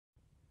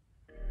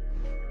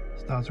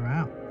stars are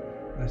out.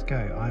 Let's go.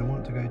 I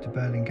want to go to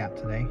Birling Gap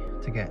today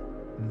to get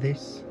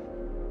this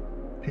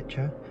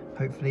picture,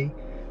 hopefully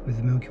with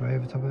the Milky Way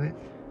over top of it.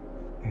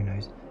 Who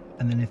knows?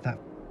 And then if that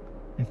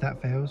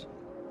fails,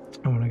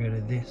 I want to go to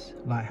this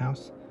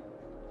lighthouse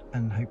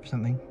and hope for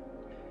something.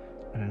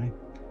 I don't know.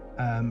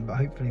 But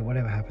hopefully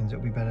whatever happens,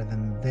 it'll be better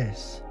than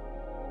this,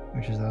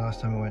 which is the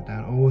last time I went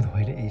down all the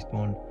way to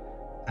Eastbourne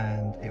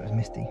and it was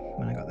misty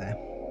when I got there.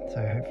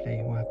 So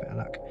hopefully we'll have better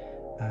luck.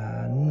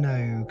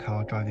 No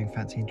car driving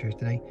fancy intros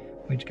today.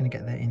 We're just going to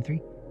get there in 3,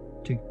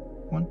 2,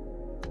 1.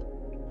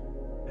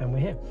 And we're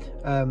here.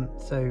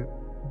 So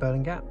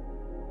Birling Gap,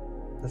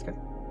 let's go.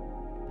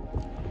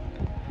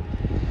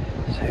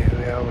 So here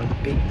we are on the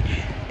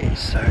beach.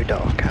 It's so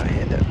dark out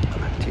here that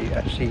I'm having to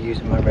actually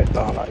using my red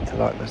bar light to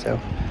light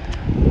myself.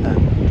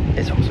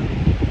 It's awesome.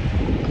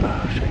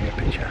 I'll show you a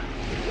picture.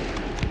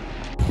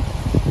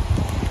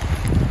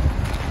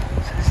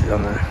 So this is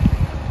on the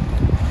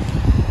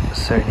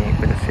Sony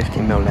with a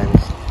 50mm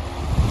lens.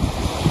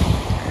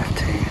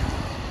 F2.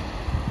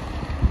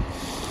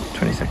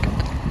 22nd.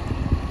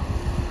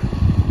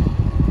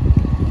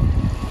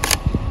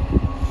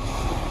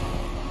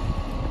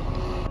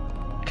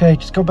 Okay,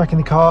 just got back in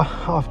the car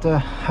after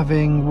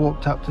having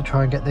walked up to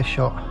try and get this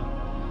shot.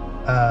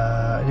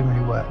 It didn't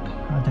really work.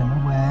 I don't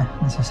know where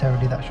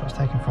necessarily that shot's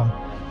taken from.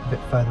 A bit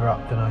further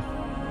up than I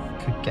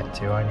could get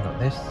to. I only got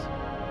this.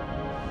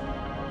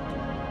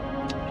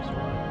 Which is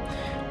alright,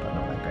 but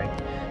not that great.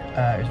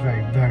 It was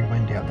very, very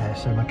windy up there,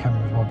 so my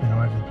camera was wobbling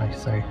all over the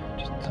place, so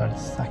just decided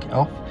to sack it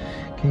off.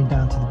 Came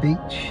down to the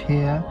beach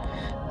here,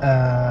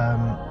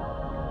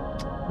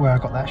 where I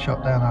got that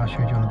shot down I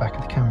showed you on the back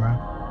of the camera,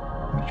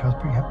 which I was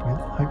pretty happy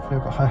with. Hopefully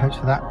I've got high hopes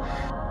for that.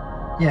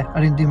 Yeah,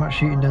 I didn't do much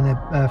shooting down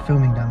there,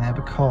 filming down there,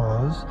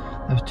 because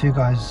there was 2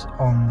 guys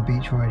on the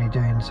beach already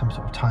doing some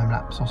sort of time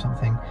lapse or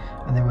something,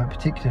 and they weren't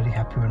particularly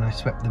happy when I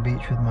swept the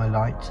beach with my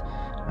light.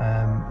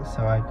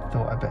 So I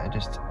thought I better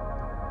just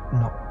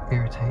not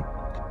irritate.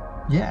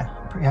 Yeah,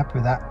 I'm pretty happy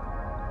with that.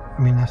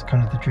 I mean, that's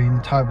kind of the dream.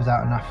 The tide was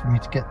out enough for me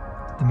to get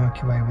the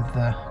Milky Way with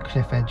the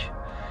cliff edge.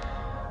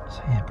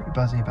 So yeah, pretty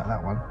buzzy about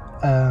that one.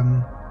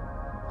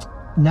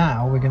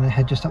 Now we're going to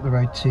head just up the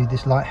road to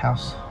this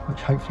lighthouse,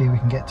 which hopefully we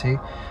can get to,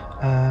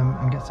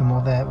 and get some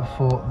more there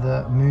before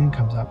the moon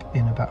comes up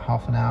in about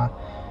half an hour,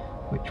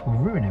 which will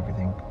ruin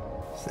everything.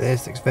 So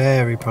this looks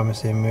very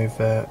promising.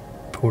 We've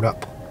pulled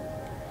up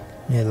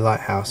near the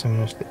lighthouse. I'm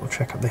going to just little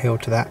trek up the hill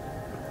to that.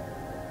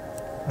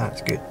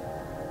 That's good.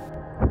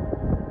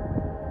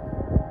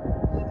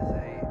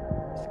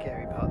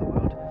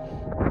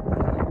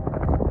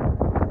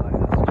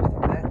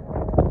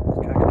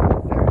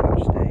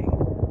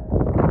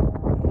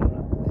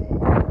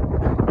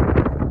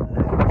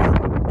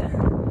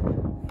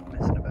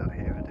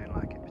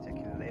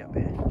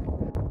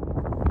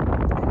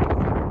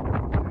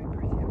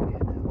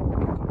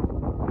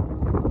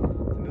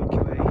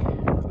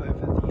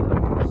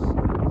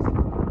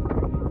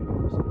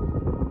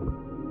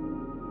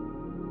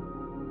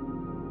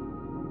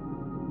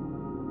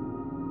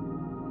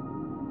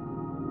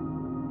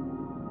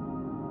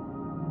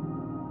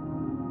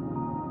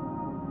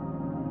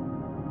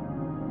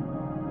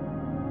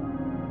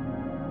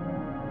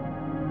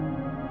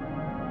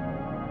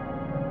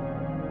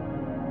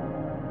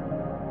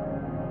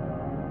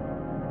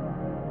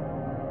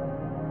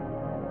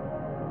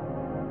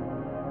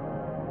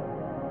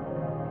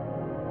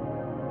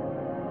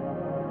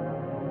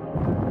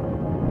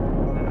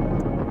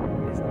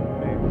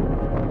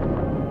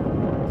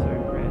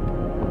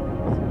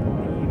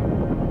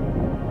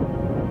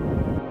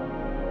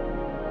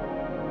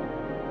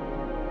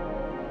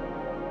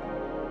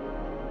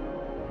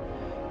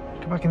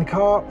 Back in the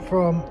car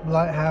from the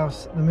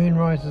lighthouse. The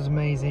moonrise was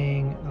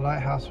amazing, the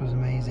lighthouse was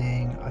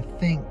amazing. I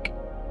think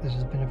this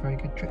has been a very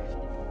good trip.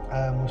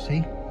 We'll see.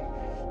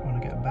 I want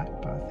to get them back,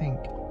 but I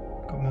think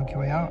got Milky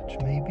Way Arch,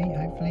 maybe,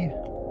 hopefully.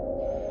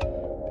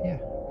 But yeah,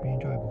 really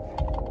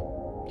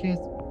enjoyable. Cheers.